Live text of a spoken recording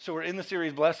So we're in the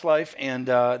series Blessed Life, and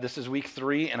this is week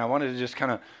 3, and I wanted to just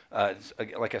kind of,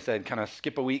 like I said, kind of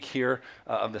skip a week here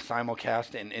of the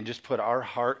simulcast and just put our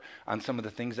heart on some of the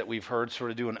things that we've heard,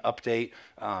 sort of do an update.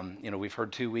 We've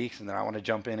heard 2 weeks, and then I want to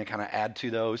jump in and kind of add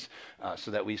to those so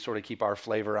that we sort of keep our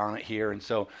flavor on it here. And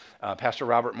so Pastor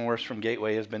Robert Morris from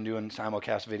Gateway has been doing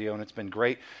simulcast video, and it's been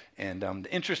great. And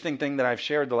the interesting thing that I've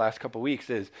shared the last couple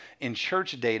weeks is in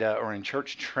church data or in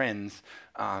church trends,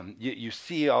 you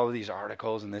see all of these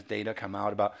articles and this data come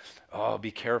out about,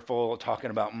 be careful talking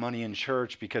about money in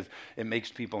church because it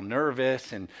makes people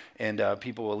nervous and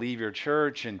people will leave your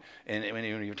church and when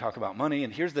you talk about money.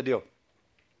 And here's the deal.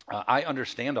 I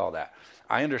understand all that.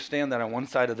 I understand that on one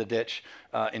side of the ditch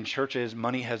in churches,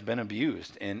 money has been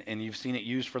abused, and you've seen it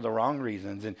used for the wrong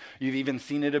reasons, and you've even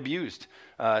seen it abused,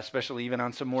 especially even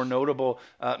on some more notable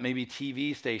maybe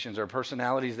TV stations or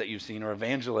personalities that you've seen or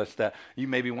evangelists that you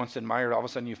maybe once admired. All of a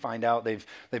sudden you find out they've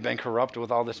been corrupt with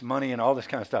all this money and all this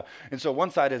kind of stuff. And so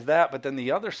one side is that, but then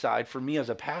the other side, for me as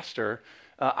a pastor,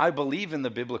 I believe in the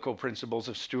biblical principles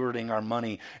of stewarding our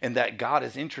money and that God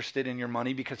is interested in your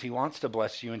money because he wants to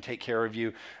bless you and take care of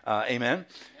you. Amen?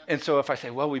 And so if I say,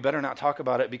 well, we better not talk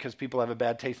about it because people have a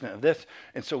bad taste of this,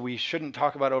 and so we shouldn't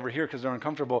talk about it over here because they're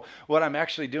uncomfortable, what I'm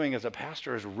actually doing as a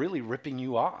pastor is really ripping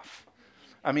you off.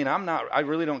 I mean, I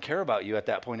really don't care about you at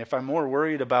that point. If I'm more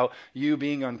worried about you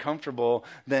being uncomfortable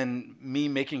than me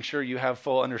making sure you have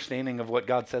full understanding of what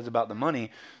God says about the money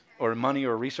or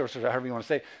resources, or however you want to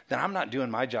say, then I'm not doing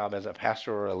my job as a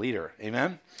pastor or a leader.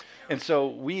 Amen? And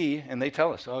so and they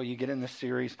tell us, you get in this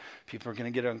series, people are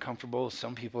going to get uncomfortable.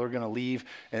 Some people are going to leave.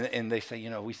 And they say,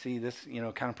 we see this,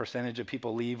 kind of percentage of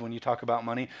people leave when you talk about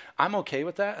money. I'm okay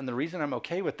with that. And the reason I'm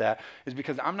okay with that is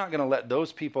because I'm not going to let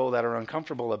those people that are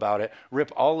uncomfortable about it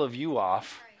rip all of you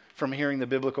off from hearing the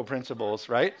biblical principles,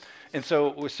 right? And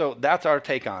so that's our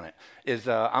take on it, is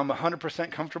I'm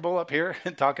 100% comfortable up here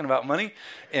talking about money,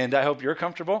 and I hope you're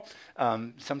comfortable.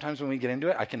 Sometimes when we get into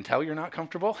it, I can tell you're not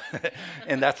comfortable,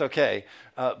 and that's okay.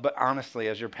 But honestly,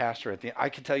 as your pastor, I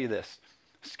can tell you this.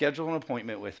 Schedule an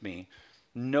appointment with me.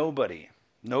 Nobody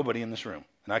in this room,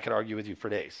 and I could argue with you for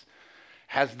days,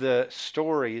 has the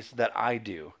stories that I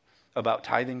do about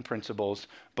tithing principles,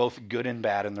 both good and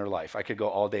bad in their life. I could go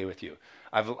all day with you.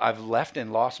 I've left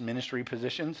and lost ministry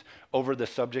positions over the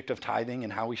subject of tithing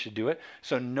and how we should do it.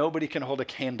 So nobody can hold a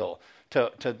candle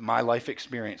to my life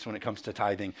experience when it comes to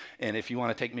tithing. And if you want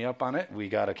to take me up on it, we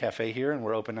got a cafe here and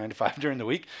we're open 9 to 5 during the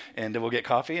week, and we'll get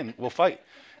coffee and we'll fight.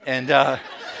 And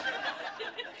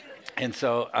and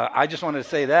so I just wanted to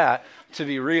say that to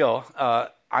be real.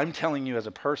 I'm telling you as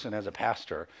a person, as a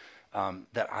pastor,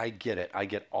 that I get it. I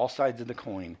get all sides of the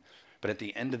coin. But at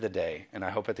the end of the day, and I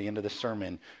hope at the end of the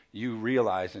sermon, you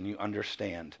realize and you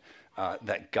understand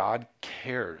that God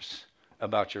cares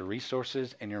about your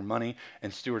resources and your money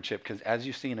and stewardship. Because as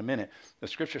you see in a minute, the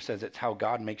scripture says it's how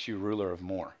God makes you ruler of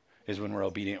more, is when we're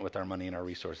obedient with our money and our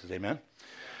resources. Amen?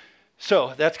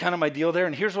 So that's kind of my deal there.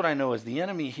 And here's what I know is the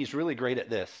enemy, he's really great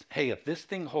at this. Hey, if this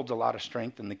thing holds a lot of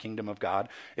strength in the kingdom of God,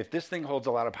 if this thing holds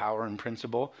a lot of power and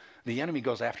principle, the enemy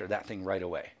goes after that thing right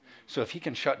away. So if he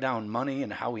can shut down money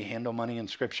and how we handle money in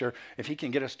Scripture, if he can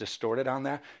get us distorted on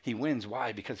that, he wins.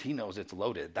 Why? Because he knows it's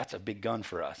loaded. That's a big gun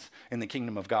for us in the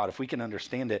kingdom of God. If we can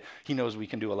understand it, he knows we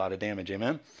can do a lot of damage.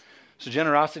 Amen? So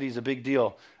generosity is a big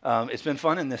deal. It's been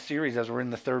fun in this series as we're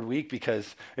in the 3rd week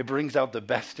because it brings out the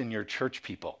best in your church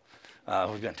people.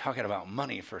 We've been talking about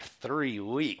money for 3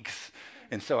 weeks.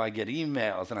 And so I get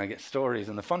emails and I get stories.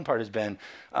 And the fun part has been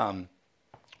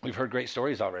we've heard great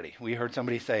stories already. We heard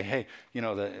somebody say, hey,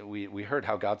 we heard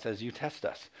how God says you test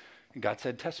us. And God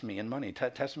said, test me in money,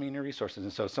 test me in your resources.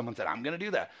 And so someone said, I'm going to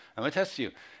do that. I'm going to test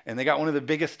you. And they got one of the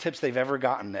biggest tips they've ever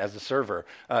gotten as a server.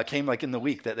 Came like in the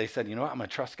week that they said, I'm going to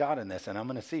trust God in this and I'm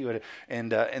going to see what.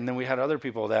 And then we had other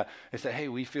people that they said, hey,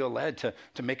 we feel led to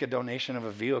make a donation of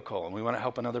a vehicle and we want to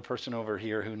help another person over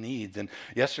here who needs. And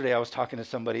yesterday I was talking to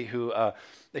somebody who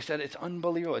they said, it's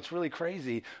unbelievable. It's really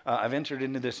crazy. I've entered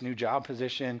into this new job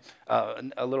position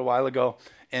a little while ago.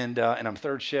 And I'm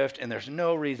 3rd shift, and there's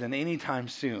no reason anytime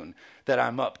soon that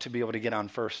I'm up to be able to get on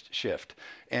 1st shift.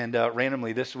 And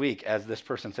randomly this week, as this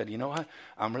person said, you know what,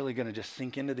 I'm really going to just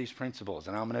sink into these principles,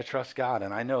 and I'm going to trust God,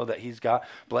 and I know that he's got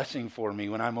blessing for me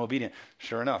when I'm obedient.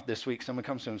 Sure enough, this week someone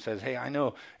comes to him and says, hey, I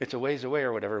know it's a ways away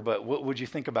or whatever, but what would you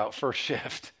think about 1st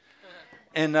shift?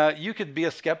 And you could be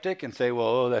a skeptic and say,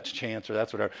 well, that's chance or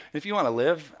that's whatever. If you want to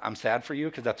live, I'm sad for you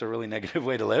because that's a really negative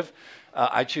way to live.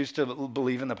 I choose to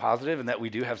believe in the positive and that we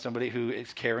do have somebody who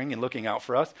is caring and looking out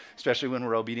for us, especially when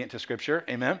we're obedient to Scripture.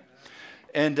 Amen?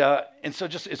 And so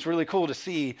just it's really cool to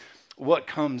see what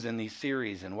comes in these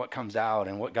series and what comes out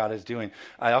and what God is doing.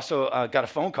 I also got a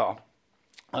phone call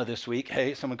this week.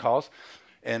 Hey, someone calls,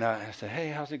 and I said, hey,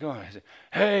 how's it going? I said,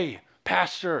 hey,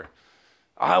 pastor,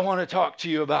 I want to talk to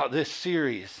you about this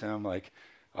series. And I'm like,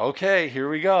 okay, here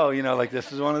we go. Like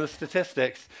this is one of the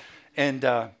statistics. And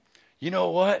you know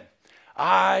what?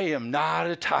 I am not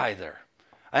a tither,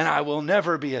 and I will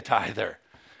never be a tither.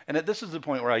 And this is the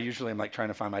point where I usually am like trying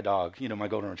to find my dog, my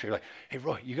golden retriever, like, hey,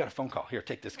 Roy, you got a phone call. Here,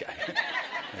 take this guy.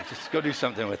 Just go do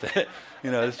something with it.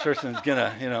 This person's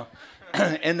gonna,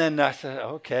 And then I said,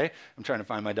 okay. I'm trying to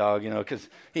find my dog, because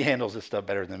he handles this stuff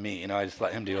better than me. I just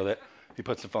let him deal with it. He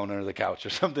puts the phone under the couch or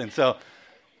something. So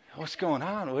what's going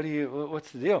on?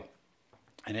 What's the deal?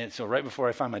 And so right before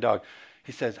I find my dog,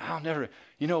 he says, I'll never,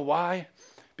 you know why?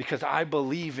 Because I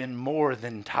believe in more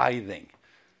than tithing.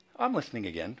 I'm listening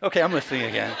again. Okay, I'm listening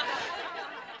again.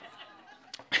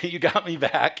 You got me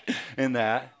back in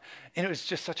that. And it was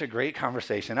just such a great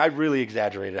conversation. I really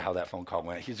exaggerated how that phone call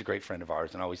went. He's a great friend of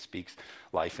ours and always speaks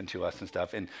life into us and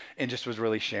stuff. And just was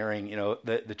really sharing,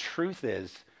 the truth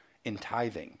is in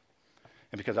tithing.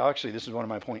 And because this is one of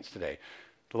my points today.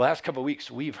 The last couple of weeks,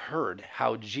 we've heard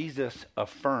how Jesus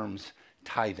affirms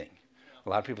tithing. A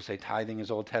lot of people say tithing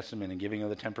is Old Testament and giving of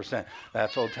the 10%.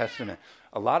 That's Old Testament.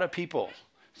 A lot of people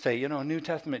say, New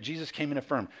Testament, Jesus came and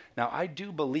affirmed. Now, I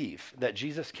do believe that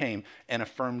Jesus came and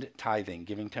affirmed tithing,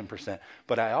 giving 10%.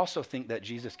 But I also think that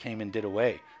Jesus came and did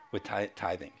away with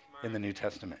tithing in the New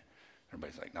Testament.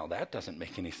 Everybody's like, no, that doesn't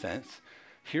make any sense.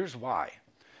 Here's why.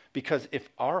 Because if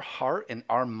our heart and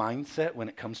our mindset when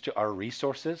it comes to our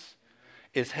resources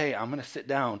is, hey, I'm going to sit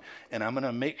down and I'm going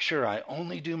to make sure I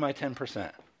only do my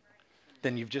 10%,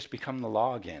 then you've just become the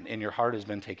law again and your heart has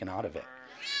been taken out of it.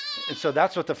 And so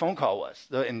that's what the phone call was.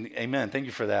 And amen. Thank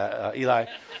you for that, Eli.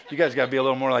 You guys got to be a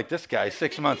little more like this guy,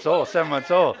 6 months old, 7 months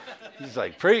old. He's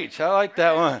like, preach. I like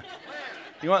that one.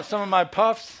 You want some of my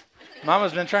puffs?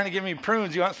 Mama's been trying to give me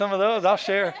prunes. You want some of those? I'll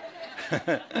share.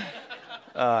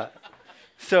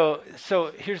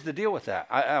 So here's the deal with that.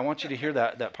 I want you to hear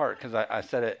that part because I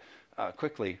said it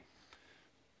quickly.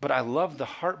 But I love the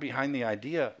heart behind the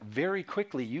idea. Very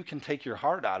quickly, you can take your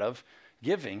heart out of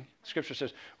giving. Scripture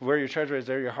says, where your treasure is,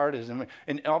 there your heart is. And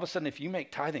all of a sudden, if you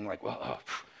make tithing like,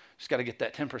 just got to get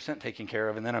that 10% taken care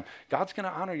of, and then God's going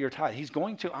to honor your tithe. He's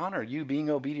going to honor you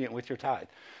being obedient with your tithe.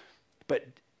 But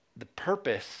the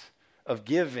purpose of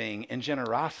giving and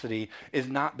generosity is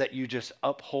not that you just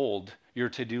uphold your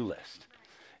to-do list.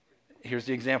 Here's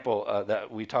the example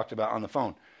that we talked about on the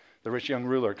phone. The rich young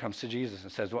ruler comes to Jesus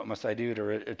and says, what must I do to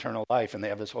eternal life? And they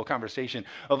have this whole conversation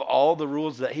of all the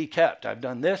rules that he kept. I've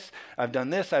done this, I've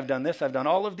done this, I've done this, I've done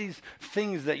all of these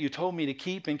things that you told me to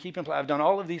keep in place. I've done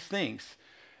all of these things.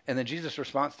 And then Jesus'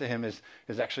 response to him is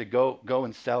actually go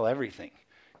and sell everything.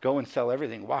 Go and sell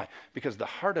everything. Why? Because the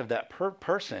heart of that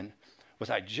person was,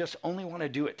 I just only want to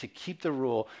do it to keep the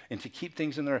rule and to keep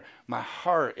things in there. My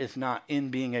heart is not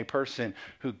in being a person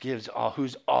who gives all,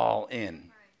 who's all in.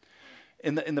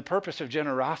 And the purpose of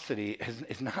generosity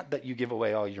is not that you give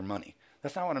away all your money.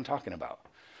 That's not what I'm talking about.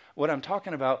 What I'm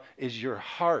talking about is your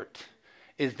heart,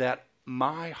 is that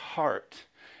my heart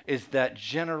is that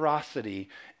generosity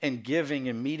and giving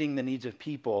and meeting the needs of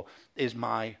people is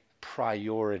my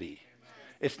priority.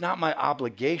 It's not my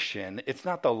obligation. It's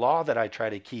not the law that I try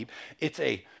to keep. It's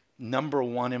a number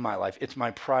one in my life. It's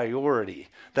my priority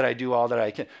that I do all that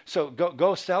I can. So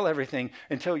go sell everything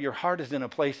until your heart is in a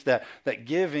place that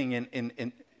giving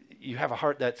and you have a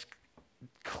heart that's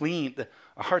clean,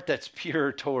 a heart that's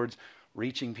pure towards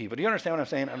reaching people. Do you understand what I'm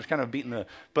saying? I'm just kind of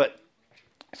but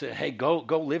say, hey, go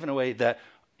live in a way that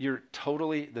you're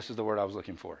totally, this is the word I was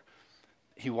looking for.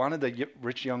 He wanted the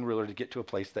rich young ruler to get to a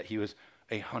place that he was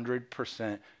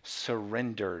 100%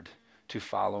 surrendered to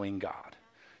following God.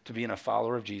 To being a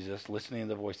follower of Jesus, listening to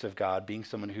the voice of God, being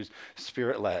someone who's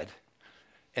spirit-led,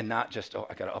 and not just,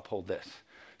 I got to uphold this.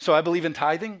 So I believe in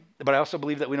tithing, but I also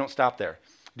believe that we don't stop there.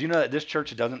 Do you know that this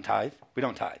church doesn't tithe? We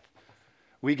don't tithe.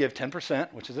 We give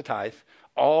 10%, which is a tithe,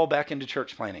 all back into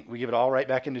church planning. We give it all right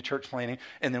back into church planning,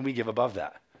 and then we give above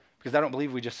that. Because I don't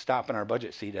believe we just stop in our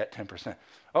budget seat at 10%.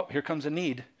 Oh, here comes a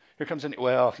need.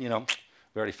 Well, we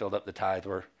already filled up the tithe.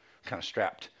 We're kind of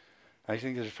strapped. I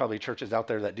think there's probably churches out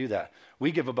there that do that.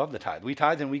 We give above the tithe. We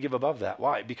tithe and we give above that.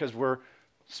 Why? Because we're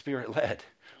spirit-led.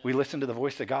 We listen to the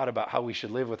voice of God about how we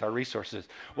should live with our resources.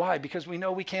 Why? Because we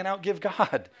know we can't outgive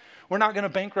God. We're not going to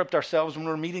bankrupt ourselves when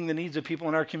we're meeting the needs of people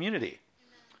in our community.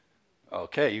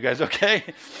 Okay, you guys okay?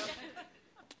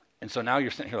 And so now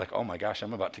you're sitting here like, oh my gosh,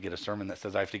 I'm about to get a sermon that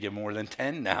says I have to give more than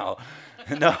 10 now.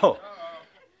 No.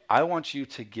 I want you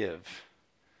to give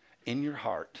in your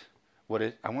heart.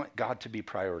 I want God to be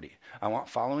priority. I want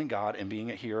following God and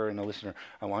being a hearer and a listener.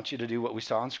 I want you to do what we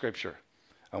saw in Scripture.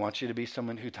 I want you to be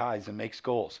someone who tithes and makes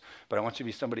goals. But I want you to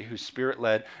be somebody who's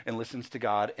spirit-led and listens to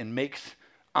God and makes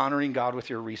honoring God with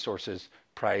your resources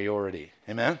priority.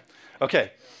 Amen?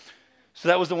 Okay. So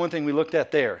that was the one thing we looked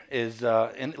at there is,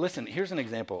 and listen, here's an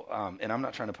example, and I'm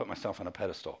not trying to put myself on a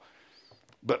pedestal,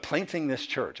 but planting this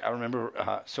church, I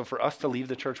remember, so for us to leave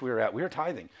the church we were at, we were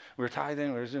tithing. We were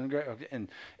tithing, we were doing great,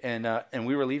 and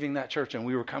we were leaving that church, and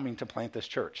we were coming to plant this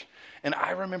church. And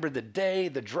I remember the day,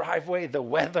 the driveway, the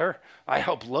weather. I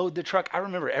helped load the truck. I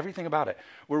remember everything about it,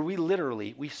 where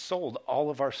we sold all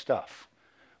of our stuff.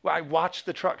 Well, I watched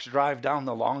the trucks drive down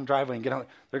the long driveway and get out.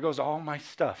 There goes all my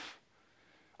stuff.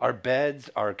 Our beds,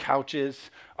 our couches,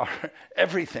 our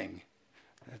everything.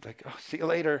 It's like, oh, see you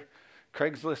later.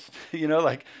 Craigslist,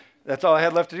 that's all I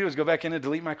had left to do was go back in and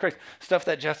delete my Craigslist. Stuff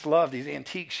that Jess loved, these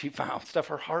antiques she found, stuff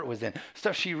her heart was in,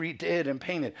 stuff she redid and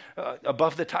painted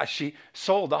above the tie. She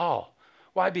sold all.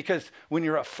 Why? Because when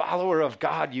you're a follower of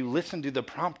God, you listen to the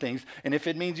promptings, and if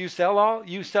it means you sell all,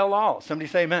 you sell all. Somebody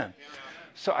say amen. Yeah.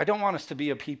 So I don't want us to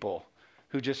be a people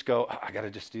who just go, oh, I got to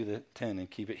just do the 10 and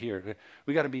keep it here.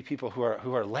 We got to be people who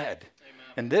are led. Amen.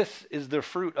 And this is the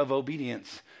fruit of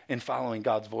obedience in following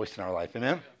God's voice in our life.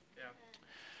 Amen? Yeah.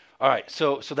 All right,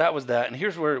 so that was that. And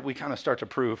here's where we kind of start to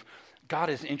prove God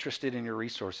is interested in your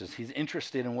resources. He's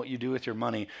interested in what you do with your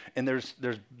money, and there's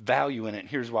value in it.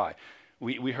 Here's why.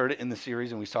 We heard it in the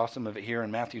series, and we saw some of it here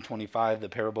in Matthew 25, the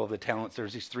parable of the talents.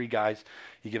 There's these three guys.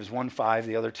 He gives one 5,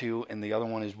 the other 2, and the other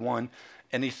one is 1.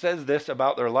 And he says this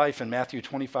about their life in Matthew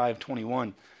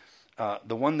 25:21.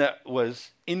 The one that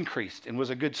was increased and was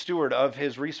a good steward of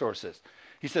his resources.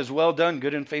 He says, well done,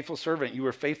 good and faithful servant. You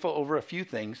were faithful over a few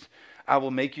things. I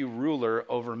will make you ruler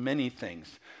over many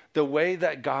things. The way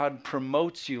that God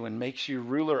promotes you and makes you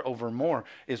ruler over more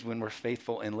is when we're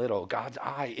faithful in little. God's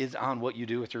eye is on what you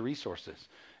do with your resources.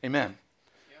 Amen.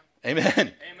 Yeah. Amen.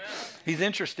 Amen. He's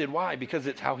interested. Why? Because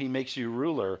it's how he makes you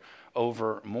ruler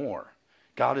over more.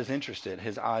 God is interested.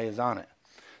 His eye is on it.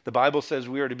 The Bible says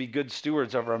we are to be good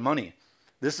stewards of our money.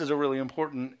 This is a really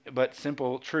important but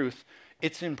simple truth.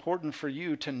 It's important for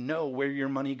you to know where your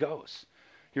money goes.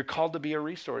 You're called to be a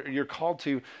resource. You're called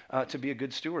to be a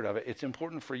good steward of it. It's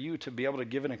important for you to be able to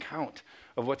give an account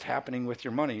of what's happening with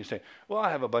your money. You say, well,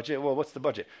 I have a budget. Well, what's the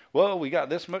budget? Well, we got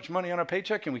this much money on our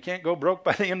paycheck and we can't go broke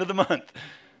by the end of the month.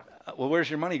 Well, where's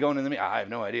your money going in the I have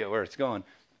no idea where it's going.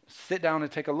 Sit down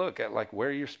and take a look at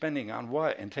where you're spending on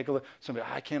what, and take a look. Somebody,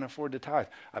 I can't afford to tithe.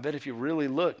 I bet if you really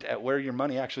looked at where your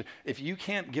money actually, if you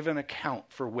can't give an account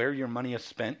for where your money is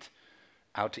spent,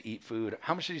 out to eat food.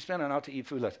 How much did you spend on out to eat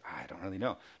food? I don't really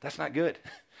know. That's not good.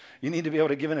 You need to be able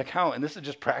to give an account, and this is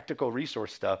just practical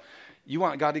resource stuff. You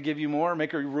want God to give you more,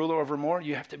 make you ruler over more,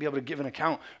 you have to be able to give an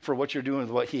account for what you're doing with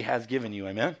what he has given you.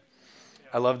 Amen? Yeah.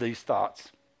 I love these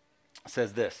thoughts. It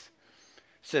says this.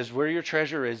 It says, where your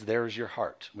treasure is, there is your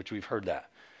heart, which we've heard that.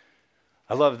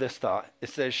 I love this thought. It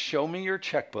says, show me your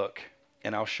checkbook,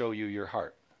 and I'll show you your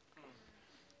heart.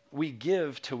 We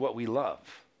give to what we love,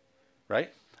 right?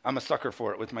 I'm a sucker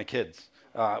for it with my kids.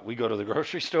 We go to the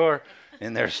grocery store,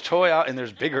 and there's and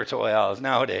there's bigger toy aisles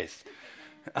nowadays.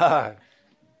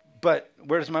 But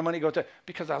where does my money go to?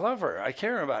 Because I love her. I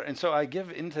care about her. And so I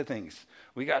give into things.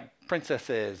 We got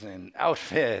princesses and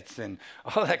outfits and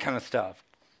all that kind of stuff.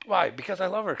 Why? Because I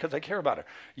love her, because I care about her.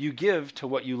 You give to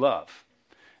what you love.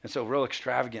 And so real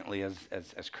extravagantly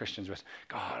as Christians, we're saying,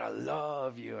 God, I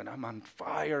love you, and I'm on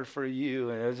fire for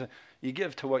you. And you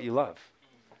give to what you love.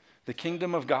 The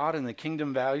kingdom of God and the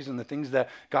kingdom values and the things that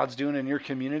God's doing in your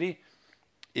community,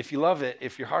 if you love it,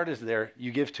 if your heart is there,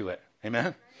 you give to it.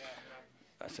 Amen?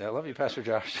 I say, I love you, Pastor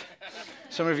Josh.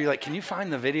 Some of you are like, can you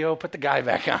find the video? Put the guy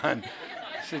back on.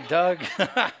 I said, Doug.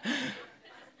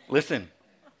 Listen,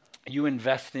 you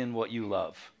invest in what you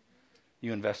love.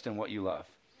 You invest in what you love.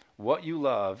 What you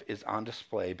love is on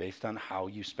display based on how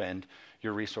you spend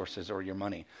your resources or your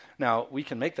money. Now, we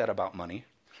can make that about money,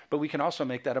 but we can also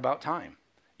make that about time.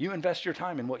 You invest your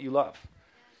time in what you love.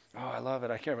 Oh, I love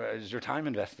it. I care about it. Is your time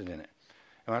invested in it?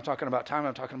 And when I'm talking about time,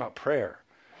 I'm talking about prayer.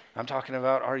 I'm talking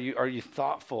about, are you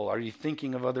thoughtful? Are you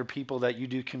thinking of other people that you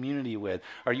do community with?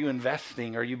 Are you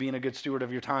investing? Are you being a good steward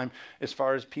of your time as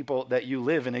far as people that you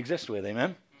live and exist with?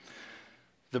 Amen?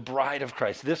 The bride of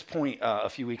Christ. This point a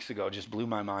few weeks ago just blew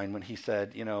my mind when he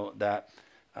said, that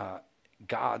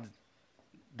God,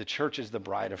 the church is the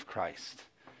bride of Christ.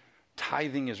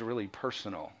 Tithing is really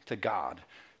personal to God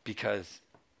because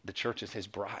the church is his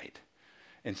bride.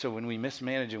 And so when we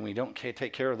mismanage and we don't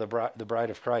take care of the bride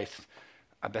of Christ,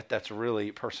 I bet that's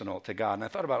really personal to God. And I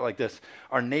thought about it like this.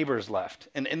 Our neighbors left.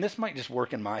 And this might just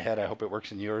work in my head. I hope it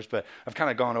works in yours. But I've kind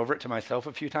of gone over it to myself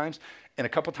a few times. And a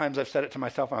couple times I've said it to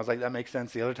myself, and I was like, that makes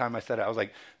sense. The other time I said it, I was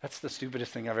like, that's the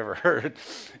stupidest thing I've ever heard.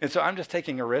 And so I'm just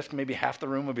taking a risk. Maybe half the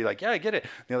room would be like, yeah, I get it.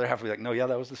 The other half would be like, no, yeah,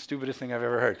 that was the stupidest thing I've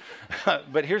ever heard.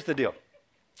 But here's the deal.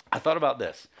 I thought about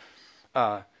this.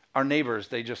 Our neighbors,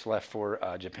 they just left for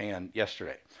Japan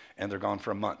yesterday, and they're gone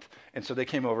for a month. And so they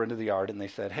came over into the yard, and they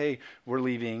said, hey, we're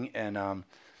leaving, and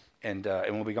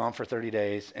we'll be gone for 30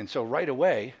 days. And so right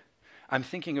away, I'm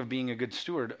thinking of being a good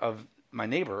steward of my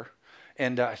neighbor.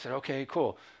 And I said, okay,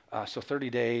 cool. So 30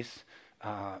 days.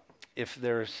 If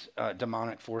there's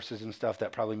demonic forces and stuff,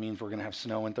 that probably means we're going to have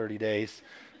snow in 30 days.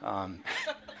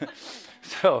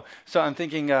 So I'm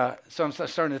thinking, so I'm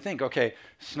starting to think, okay,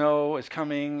 snow is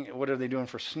coming. What are they doing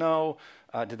for snow?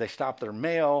 Did they stop their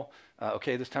mail?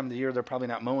 Okay, this time of the year, they're probably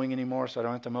not mowing anymore, so I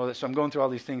don't have to mow this. So I'm going through all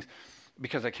these things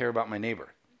because I care about my neighbor.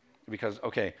 Because,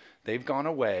 okay, they've gone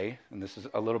away, and this is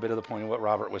a little bit of the point of what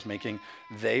Robert was making.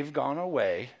 They've gone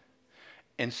away,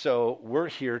 and so we're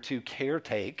here to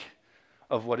caretake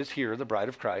of what is here, the bride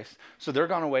of Christ. So they're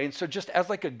gone away, and so just as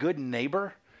like a good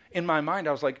neighbor, in my mind,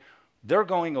 I was like, they're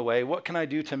going away. What can I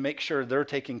do to make sure they're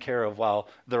taken care of while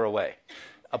they're away?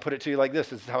 I'll put it to you like this.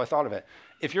 This is how I thought of it.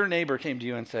 If your neighbor came to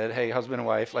you and said, hey, husband and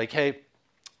wife, like, hey,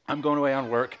 I'm going away on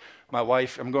work. My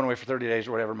wife, I'm going away for 30 days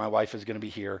or whatever. My wife is going to be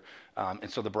here. And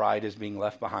so the bride is being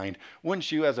left behind.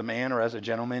 Wouldn't you as a man or as a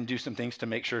gentleman do some things to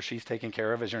make sure she's taken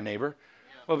care of as your neighbor?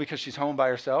 Well, because she's home by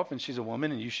herself and she's a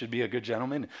woman and you should be a good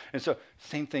gentleman. And so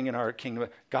same thing in our kingdom.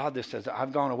 God, this says,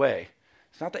 I've gone away.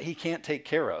 It's not that he can't take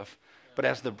care of, but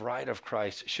as the bride of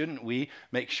Christ, shouldn't we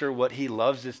make sure what he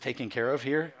loves is taken care of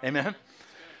here? Amen?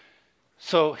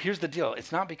 So here's the deal.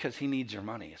 It's not because he needs your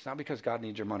money. It's not because God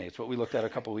needs your money. It's what we looked at a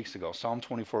couple weeks ago. Psalm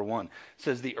 24:1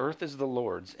 says, the earth is the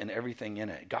Lord's and everything in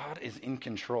it. God is in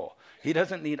control. He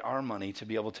doesn't need our money to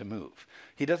be able to move.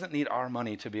 He doesn't need our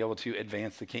money to be able to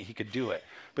advance the king. He could do it,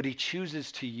 but he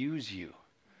chooses to use you.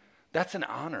 That's an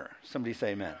honor. Somebody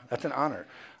say amen. That's an honor.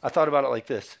 I thought about it like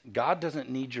this. God doesn't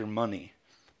need your money,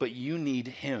 but you need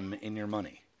him in your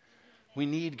money. We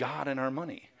need God in our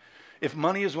money. If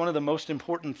money is one of the most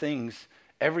important things,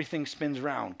 everything spins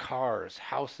around. Cars,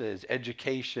 houses,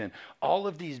 education, all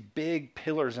of these big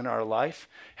pillars in our life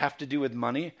have to do with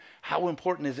money. How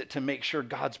important is it to make sure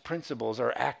God's principles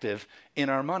are active in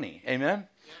our money? Amen?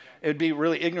 It would be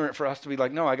really ignorant for us to be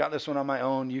like, no, I got this one on my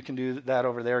own. You can do that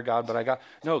over there, God. But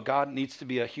no, God needs to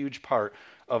be a huge part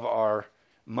of our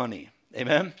money.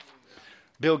 Amen?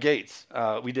 Bill Gates,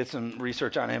 we did some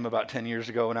research on him about 10 years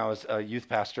ago when I was a youth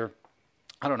pastor.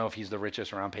 I don't know if he's the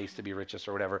richest or on pace to be richest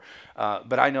or whatever,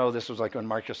 but I know this was like when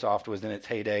Microsoft was in its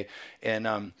heyday.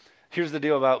 And here's the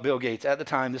deal about Bill Gates. At the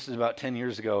time, this is about 10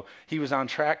 years ago, he was on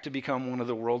track to become one of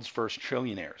the world's first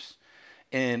trillionaires.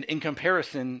 And in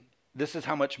comparison, this is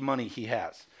how much money he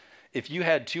has. If you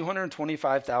had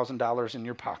 $225,000 in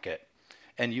your pocket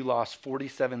and you lost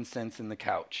 47 cents in the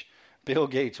couch, Bill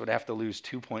Gates would have to lose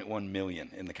 2.1 million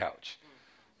in the couch.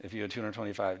 If you had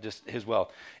 225, just his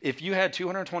wealth. If you had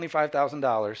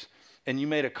 $225,000 and you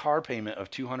made a car payment of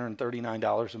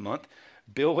 $239 a month,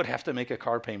 Bill would have to make a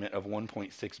car payment of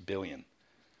 $1.6 billion.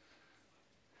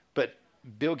 But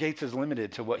Bill Gates is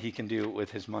limited to what he can do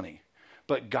with his money.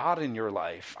 But God in your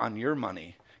life, on your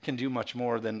money, can do much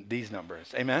more than these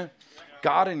numbers. Amen?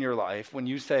 God in your life, when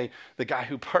you say the guy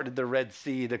who parted the Red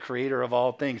Sea, the creator of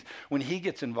all things, when he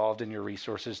gets involved in your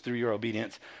resources through your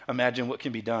obedience, imagine what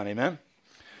can be done. Amen?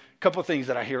 Couple of things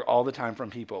that I hear all the time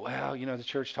from people. Well, the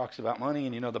church talks about money,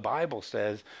 and the Bible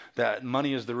says that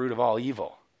money is the root of all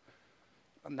evil.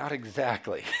 Not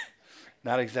exactly.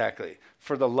 Not exactly.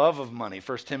 For the love of money,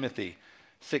 1 Timothy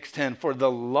 6:10, for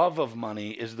the love of money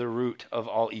is the root of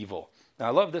all evil. Now, I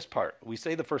love this part. We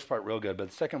say the first part real good, but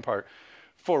the second part,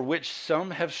 for which some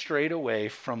have strayed away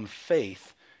from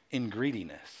faith in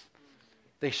greediness.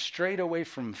 They strayed away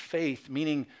from faith,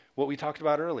 meaning what we talked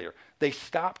about earlier. They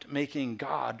stopped making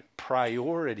God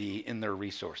priority in their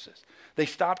resources. They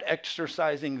stopped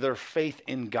exercising their faith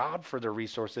in God for their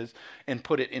resources and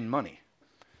put it in money.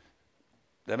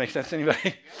 That makes sense to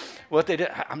anybody? What they did,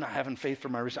 I'm not having faith for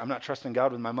my resources. I'm not trusting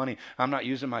God with my money. I'm not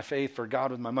using my faith for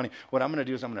God with my money. What I'm going to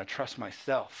do is I'm going to trust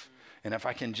myself. And if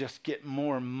I can just get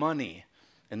more money,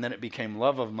 and then it became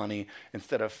love of money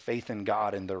instead of faith in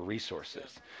God and their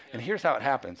resources. And here's how it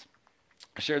happens.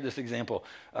 I shared this example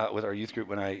with our youth group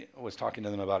when I was talking to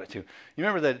them about it too. You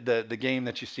remember the game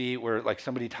that you see where like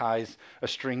somebody ties a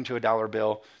string to a dollar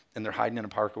bill and they're hiding in a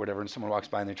park or whatever, and someone walks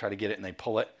by and they try to get it and they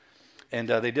pull it. And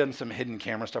they did some hidden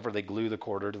camera stuff where they glue the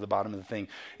quarter to the bottom of the thing.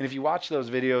 And if you watch those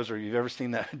videos or you've ever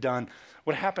seen that done,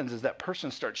 what happens is that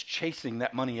person starts chasing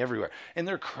that money everywhere. And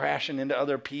they're crashing into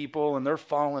other people and they're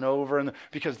falling over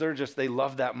because they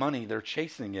love that money. They're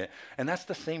chasing it. And that's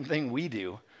the same thing we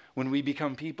do when we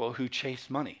become people who chase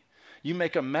money. You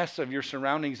make a mess of your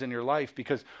surroundings in your life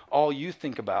because all you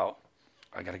think about,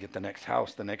 I got to get the next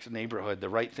house, the next neighborhood, the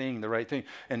right thing.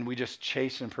 And we just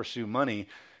chase and pursue money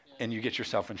and you get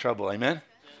yourself in trouble. Amen?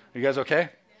 Are you guys okay?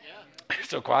 Yeah.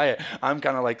 So quiet. I'm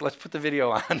kind of like, let's put the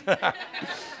video on.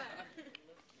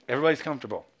 Everybody's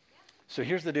comfortable. So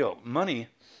here's the deal. Money,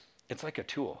 it's like a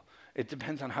tool. It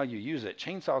depends on how you use it.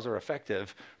 Chainsaws are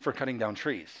effective for cutting down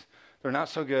trees. They're not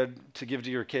so good to give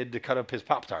to your kid to cut up his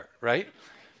Pop-Tart, right?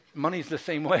 Money's the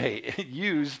same way.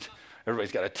 Used,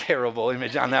 everybody's got a terrible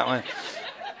image on that one.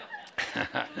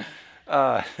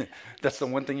 That's the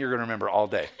one thing you're going to remember all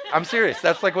day. I'm serious.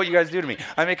 That's like what you guys do to me.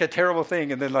 I make a terrible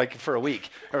thing, and then like for a week,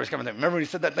 everybody's coming there. Remember when you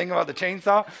said that thing about the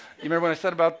chainsaw? You remember when I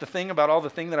said about the thing, about all the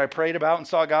thing that I prayed about and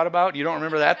saw God about? You don't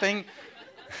remember that thing?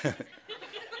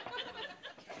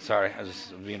 Sorry, I was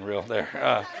just being real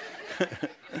there.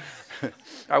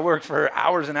 I worked for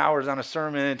hours and hours on a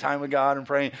sermon and time with God and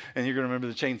praying, and you're going to remember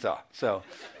the chainsaw. So,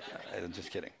 I'm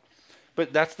just kidding.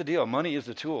 But that's the deal. Money is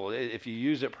a tool. If you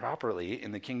use it properly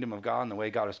in the kingdom of God and the way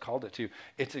God has called it to,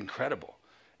 it's incredible.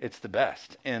 It's the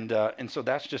best. And so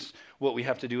that's just what we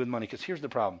have to do with money. Because here's the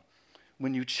problem.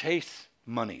 When you chase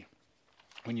money,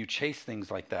 when you chase things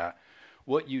like that,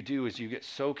 what you do is you get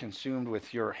so consumed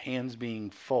with your hands being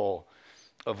full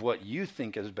of what you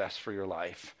think is best for your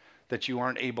life that you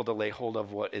aren't able to lay hold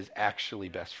of what is actually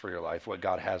best for your life, what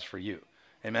God has for you.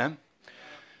 Amen?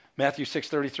 Matthew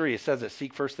 6:33, it says that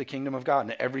seek first the kingdom of God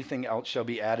and everything else shall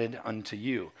be added unto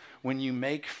you. When you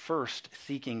make first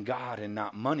seeking God and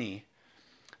not money,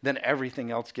 then everything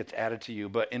else gets added to you.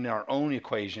 But in our own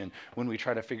equation, when we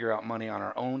try to figure out money on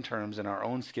our own terms and our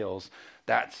own skills,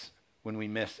 that's when we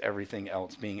miss everything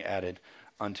else being added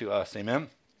unto us. Amen?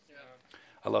 Yeah.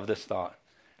 I love this thought.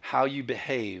 How you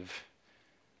behave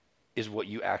is what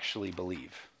you actually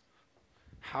believe.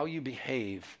 How you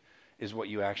behave is what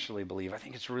you actually believe. I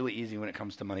think it's really easy when it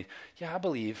comes to money. Yeah, I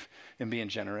believe in being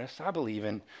generous. I believe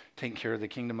in taking care of the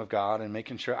kingdom of God and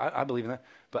making sure, I believe in that.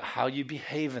 But how you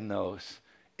behave in those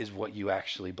is what you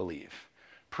actually believe.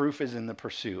 Proof is in the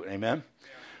pursuit. Amen? Yeah.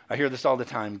 I hear this all the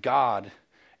time. God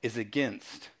is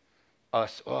against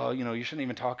us. Oh, you shouldn't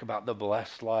even talk about the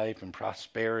blessed life and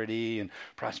prosperity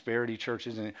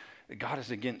churches. And God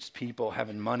is against people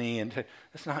having money. And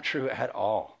that's not true at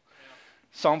all.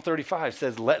 Psalm 35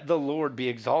 says, let the Lord be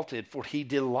exalted, for he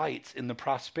delights in the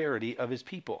prosperity of his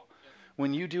people.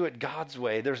 When you do it God's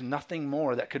way, there's nothing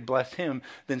more that could bless him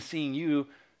than seeing you,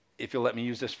 if you'll let me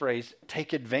use this phrase,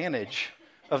 take advantage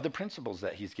of the principles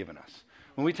that he's given us.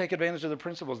 When we take advantage of the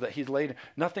principles that he's laid,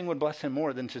 nothing would bless him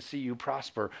more than to see you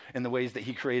prosper in the ways that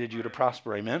he created you to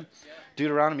prosper. Amen? Yeah.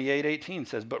 Deuteronomy 8:18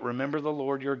 says, but remember the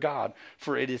Lord your God,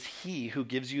 for it is he who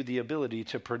gives you the ability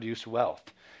to produce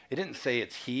wealth. It didn't say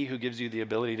it's he who gives you the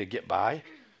ability to get by.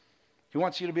 He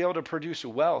wants you to be able to produce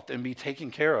wealth and be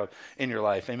taken care of in your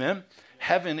life. Amen?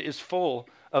 Heaven is full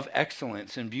of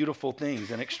excellence and beautiful things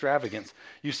and extravagance.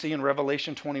 You see in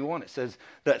Revelation 21, it says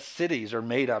that cities are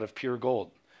made out of pure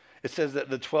gold. It says that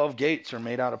the 12 gates are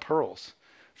made out of pearls.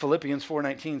 Philippians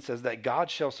 4:19 says that God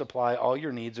shall supply all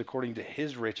your needs according to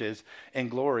his riches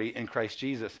and glory in Christ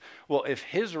Jesus. Well, if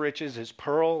his riches is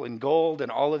pearl and gold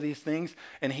and all of these things,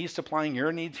 and he's supplying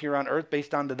your needs here on earth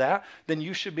based on to that, then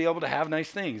you should be able to have nice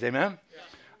things. Amen? Yeah.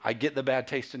 I get the bad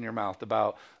taste in your mouth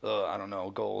about,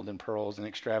 gold and pearls and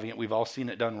extravagant. We've all seen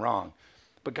it done wrong.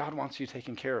 But God wants you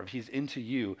taken care of. He's into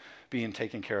you being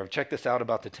taken care of. Check this out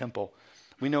about the temple.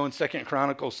 We know in 2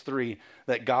 Chronicles 3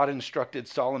 that God instructed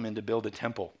Solomon to build a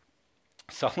temple.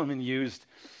 Solomon used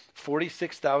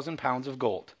 46,000 pounds of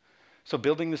gold. So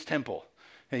building this temple,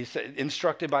 and he said,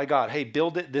 instructed by God, hey,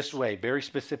 build it this way, very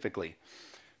specifically.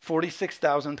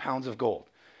 46,000 pounds of gold.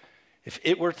 If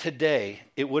it were today,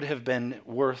 it would have been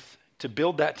worth, to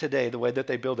build that today, the way that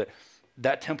they build it,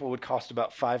 that temple would cost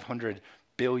about $500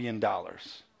 billion. Wow.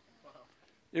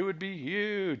 It would be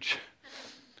huge.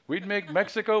 We'd make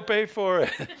Mexico pay for it.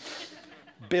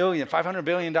 $500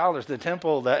 billion. The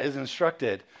temple that is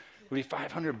instructed would be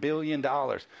 $500 billion.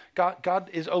 God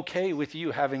is okay with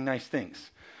you having nice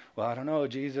things. Well, I don't know.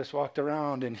 Jesus walked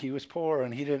around and he was poor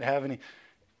and he didn't have any.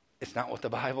 It's not what the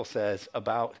Bible says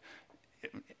about.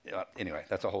 Anyway,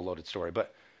 that's a whole loaded story.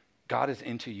 But God is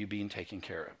into you being taken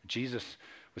care of. Jesus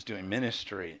was doing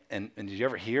ministry. And did you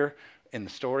ever hear in the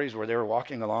stories where they were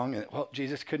walking along and,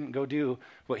 Jesus couldn't go do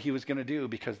what he was going to do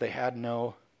because they had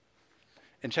no.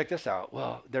 And check this out.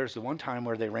 Well, there's the one time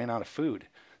where they ran out of food.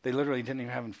 They literally didn't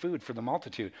even have food for the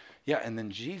multitude. Yeah, and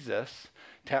then Jesus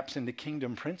taps into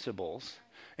kingdom principles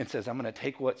and says, I'm going to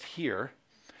take what's here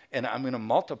and I'm going to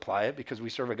multiply it because we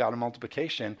serve a God of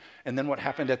multiplication. And then what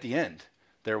happened at the end?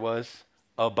 There was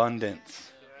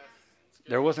abundance.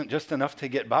 There wasn't just enough to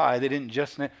get by.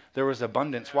 There was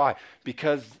abundance. Why?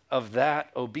 Because of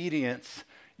that obedience,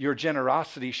 your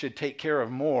generosity should take care of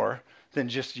more than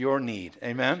just your need.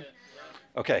 Amen?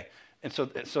 Okay. And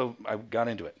so I got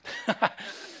into it.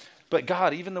 But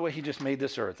God, even the way he just made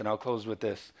this earth, and I'll close with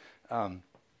this,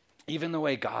 even the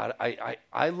way God,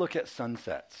 I look at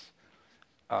sunsets,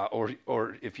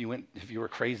 or if you were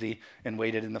crazy and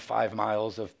waited in the 5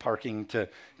 miles of parking to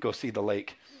go see the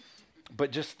lake, but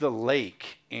just the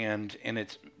lake and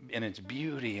its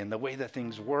beauty and the way that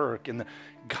things work, and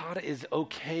God is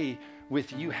okay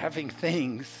with you having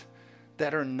things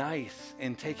that are nice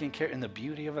and taking care, and the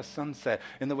beauty of a sunset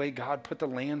and the way God put the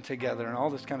land together and all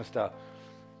this kind of stuff.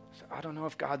 So I don't know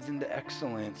if God's into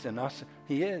excellence in us.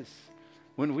 He is.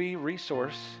 When we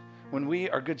resource, when we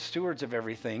are good stewards of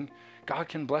everything, God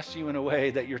can bless you in a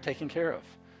way that you're taken care of.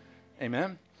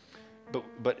 Amen?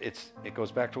 But it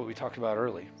goes back to what we talked about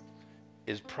early.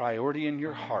 Is priority in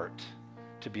your heart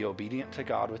to be obedient to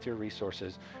God with your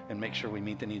resources and make sure we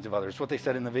meet the needs of others. What they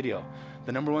said in the video.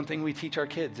 The number one thing we teach our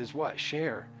kids is what?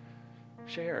 Share.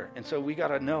 And so we got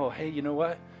to know, hey, you know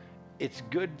what? It's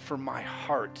good for my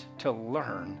heart to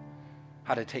learn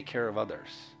how to take care of others.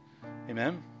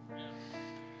 Amen?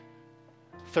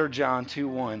 3 John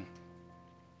 2:1.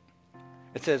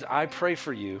 It says, I pray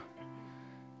for you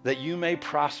that you may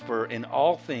prosper in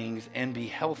all things and be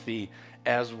healthy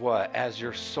as what? As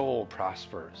your soul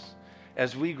prospers.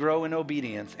 As we grow in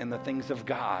obedience in the things of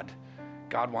God,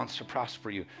 God wants to prosper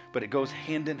you. But it goes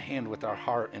hand in hand with our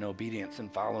heart and obedience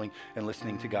and following and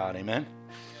listening to God. Amen?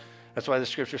 That's why the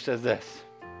scripture says this.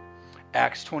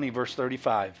 Acts 20, verse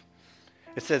 35.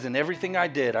 It says, in everything I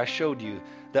did, I showed you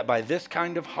that by this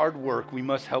kind of hard work, we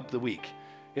must help the weak.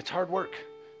 It's hard work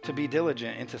to be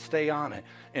diligent and to stay on it.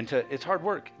 It's hard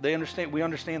work. We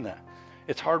understand that.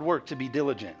 It's hard work to be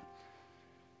diligent.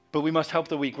 But we must help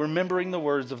the weak. Remembering the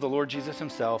words of the Lord Jesus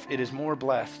himself, it is more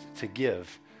blessed to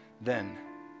give than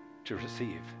to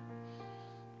receive.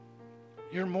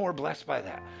 You're more blessed by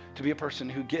that, to be a person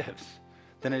who gives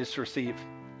than it is to receive.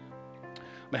 I'm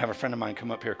going to have a friend of mine come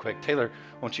up here quick. Taylor,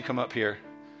 won't you come up here?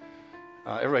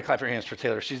 Everybody clap your hands for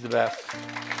Taylor. She's the best.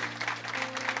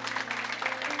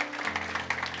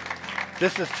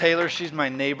 This is Taylor. She's my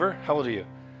neighbor. How old are you?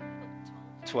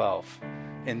 12.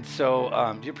 And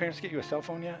so, do your parents get you a cell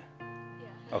phone yet?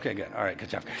 Yeah. Okay, good. All right, good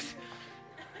job, guys.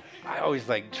 I always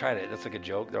try to, that's like a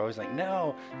joke. They're always like,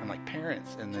 no. I'm like,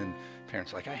 parents. And then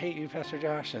parents are like, I hate you, Pastor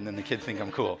Josh. And then the kids think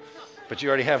I'm cool. But you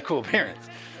already have cool parents.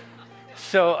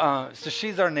 So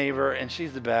she's our neighbor, and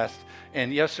she's the best.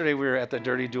 And yesterday we were at the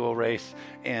Dirty Duel race,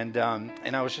 and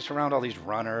I was just around all these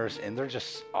runners, and they're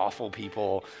just awful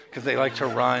people because they like to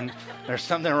run. There's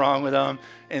something wrong with them.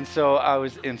 And so I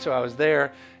was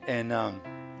there, and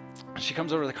she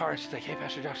comes over to the car, and she's like, hey,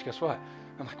 Pastor Josh, guess what?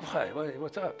 I'm like, what?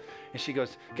 What's up? And she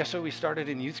goes, guess what we started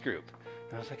in youth group?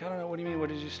 And I was like, I don't know. What do you mean? What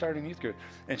did you start in youth group?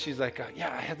 And she's like,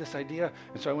 yeah, I had this idea.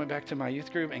 And so I went back to my youth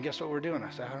group, and guess what we're doing?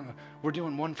 I said, I don't know. We're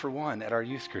doing 1-for-1 at our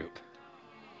youth group.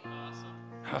 Awesome.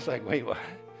 I was like, wait, what?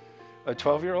 A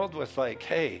 12-year-old was like,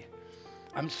 hey,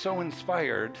 I'm so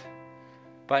inspired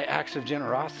by acts of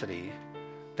generosity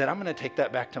that I'm going to take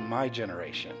that back to my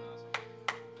generation.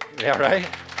 Yeah, right?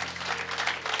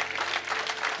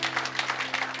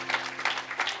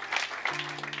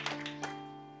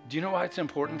 Do you know why it's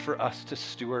important for us to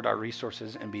steward our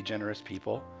resources and be generous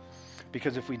people?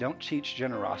 Because if we don't teach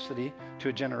generosity to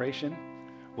a generation,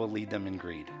 we'll lead them in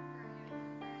greed.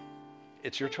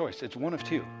 It's your choice. It's one of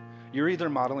two. You're either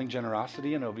modeling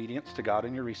generosity and obedience to God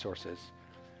and your resources,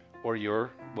 or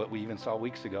you're, what we even saw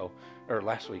weeks ago, or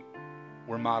last week,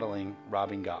 we're modeling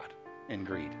robbing God and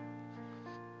greed.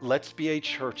 Let's be a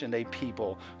church and a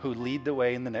people who lead the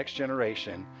way in the next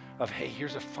generation of, hey,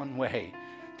 here's a fun way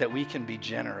that we can be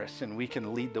generous and we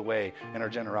can lead the way in our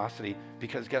generosity,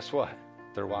 because guess what?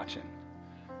 They're watching.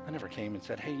 I never came and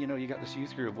said, hey, you got this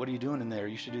youth group. What are you doing in there?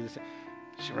 You should do this.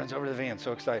 She runs over to the van,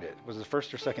 so excited. Was it the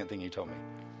first or second thing you told me?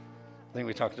 I think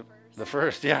we talked the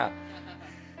first, yeah.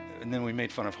 And then we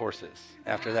made fun of horses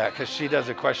after that, because she does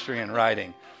equestrian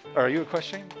riding. Are you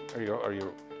equestrian? Are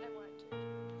you?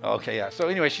 Okay, yeah. So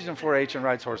anyway, she's in 4-H and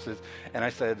rides horses. And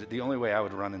I said the only way I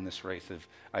would run in this race if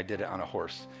I did it on a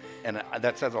horse. And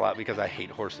that says a lot because I hate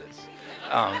horses.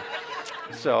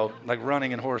 So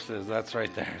running and horses, that's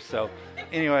right there. So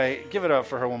anyway, give it up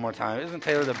for her one more time. Isn't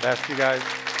Taylor the best, you guys?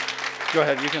 Go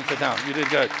ahead. You can sit down. You did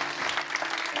good.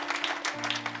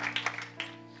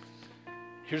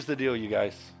 Here's the deal, you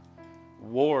guys.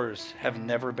 Wars have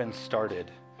never been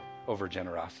started over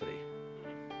generosity.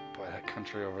 Boy, that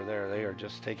country over there, they are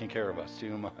just taking care of us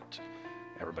too much.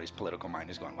 Everybody's political mind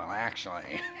is going, well,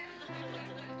 actually.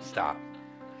 Stop.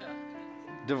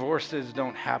 Divorces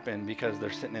don't happen because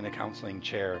they're sitting in a counseling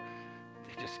chair.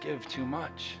 They just give too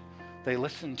much. They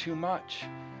listen too much.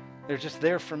 They're just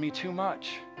there for me too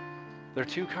much. They're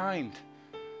too kind.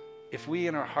 If we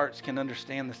in our hearts can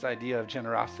understand this idea of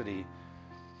generosity,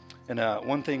 and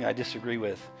one thing I disagree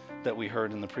with that we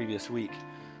heard in the previous week,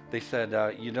 they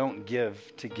said, you don't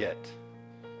give to get.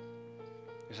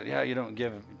 They said, yeah, you don't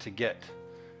give to get.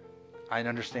 I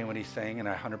understand what he's saying, and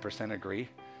I 100% agree.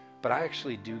 But I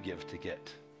actually do give to get.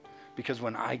 Because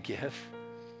when I give,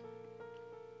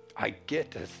 I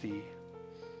get to see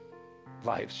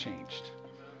lives changed.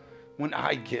 When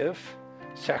I give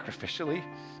sacrificially,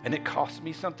 and it costs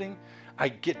me something, I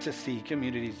get to see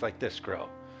communities like this grow.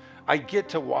 I get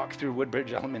to walk through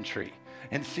Woodbridge Elementary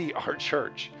and see our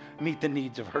church meet the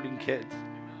needs of hurting kids.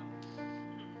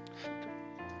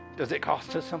 Does it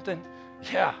cost us something?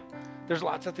 Yeah. There's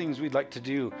lots of things we'd like to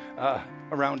do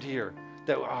around here.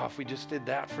 That if we just did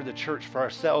that for the church, for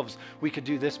ourselves, we could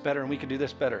do this better and we could do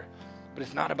this better. But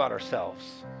it's not about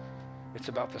ourselves. It's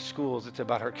about the schools. It's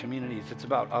about our communities. It's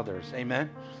about others. Amen?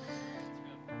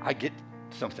 I get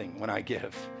something when I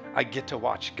give. I get to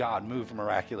watch God move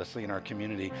miraculously in our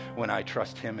community when I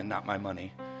trust him and not my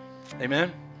money.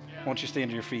 Amen? Won't you stand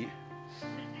to your feet?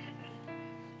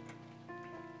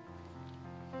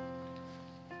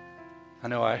 I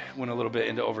know I went a little bit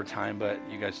into overtime, but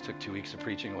you guys took 2 weeks of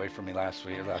preaching away from me last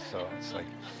week, so it's like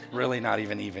really not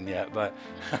even yet. But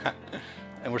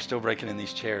and we're still breaking in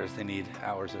these chairs. They need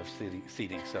hours of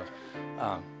seating. So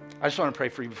I just want to pray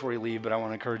for you before you leave, but I want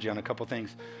to encourage you on a couple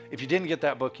things. If you didn't get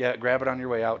that book yet, grab it on your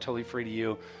way out, totally free to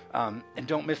you. And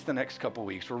don't miss the next couple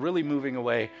weeks. We're really moving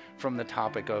away from the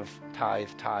topic of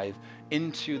tithe,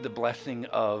 into the blessing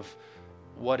of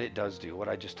what it does do, what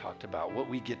I just talked about, what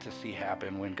we get to see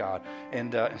happen when God,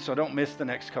 and so don't miss the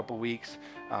next couple weeks.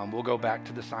 We'll go back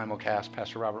to the simulcast,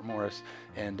 Pastor Robert Morris,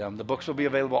 and the books will be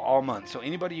available all month. So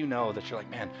anybody you know that you're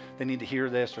like, man, they need to hear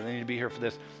this or they need to be here for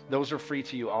this, those are free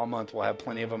to you all month. We'll have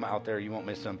plenty of them out there. You won't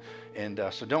miss them. And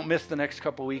so don't miss the next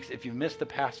couple weeks. If you've missed the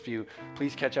past few,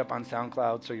 please catch up on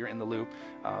SoundCloud so you're in the loop.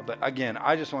 But again,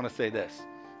 I just want to say this.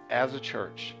 As a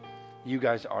church, you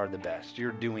guys are the best.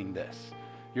 You're doing this.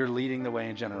 You're leading the way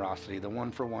in generosity, the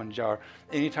one-for-one jar.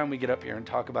 Anytime we get up here and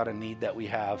talk about a need that we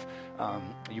have,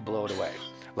 you blow it away.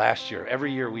 Last year,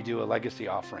 every year we do a legacy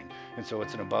offering. And so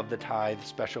it's an above the tithe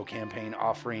special campaign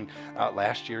offering.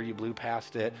 Last year you blew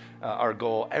past it. Our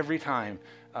goal every time,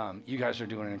 you guys are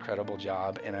doing an incredible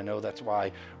job. And I know that's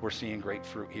why we're seeing great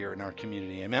fruit here in our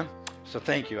community. Amen? So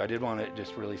thank you. I did want to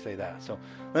just really say that. So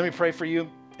let me pray for you,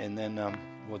 and then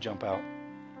we'll jump out.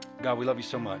 God, we love you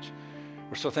so much.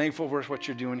 We're so thankful for what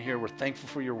you're doing here. We're thankful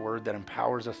for your word that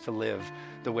empowers us to live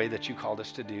the way that you called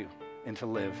us to do and to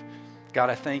live. God,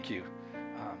 I thank you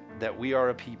that we are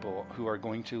a people who are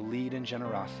going to lead in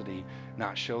generosity,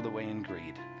 not show the way in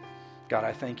greed. God,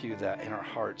 I thank you that in our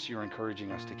hearts you're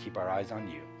encouraging us to keep our eyes on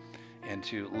you and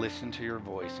to listen to your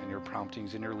voice and your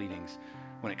promptings and your leadings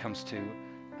when it comes to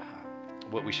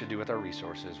what we should do with our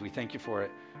resources. We thank you for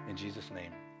it. In Jesus'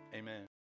 name, amen.